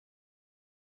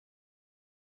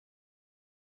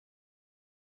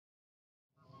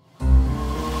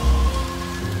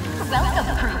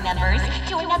members,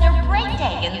 to another bright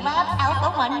day in Lab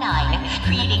Alpha 19,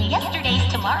 creating yesterday's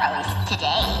tomorrows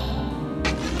today.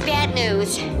 Bad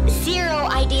news. Zero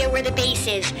idea where the base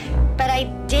is, but I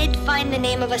did find the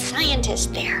name of a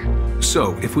scientist there.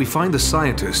 So, if we find the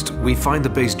scientist, we find the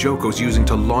base Joko's using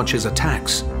to launch his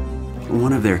attacks.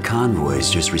 One of their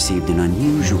convoys just received an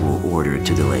unusual order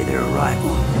to delay their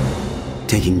arrival.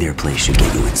 Taking their place should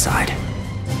get you inside.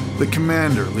 The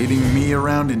commander leading me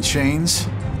around in chains?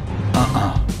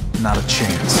 Not a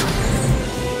chance.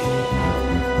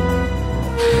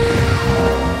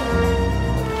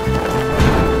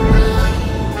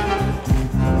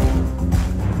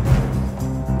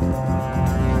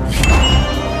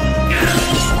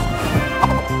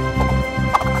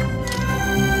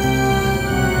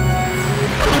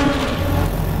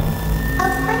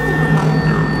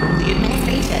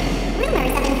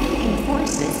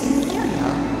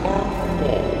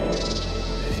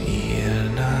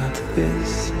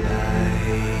 This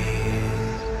night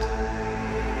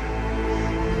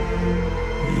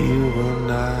you will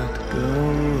not go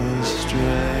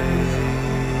astray.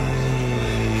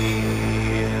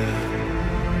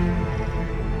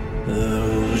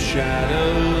 Those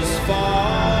shadows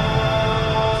fall,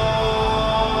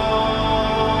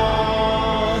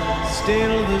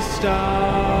 still the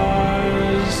stars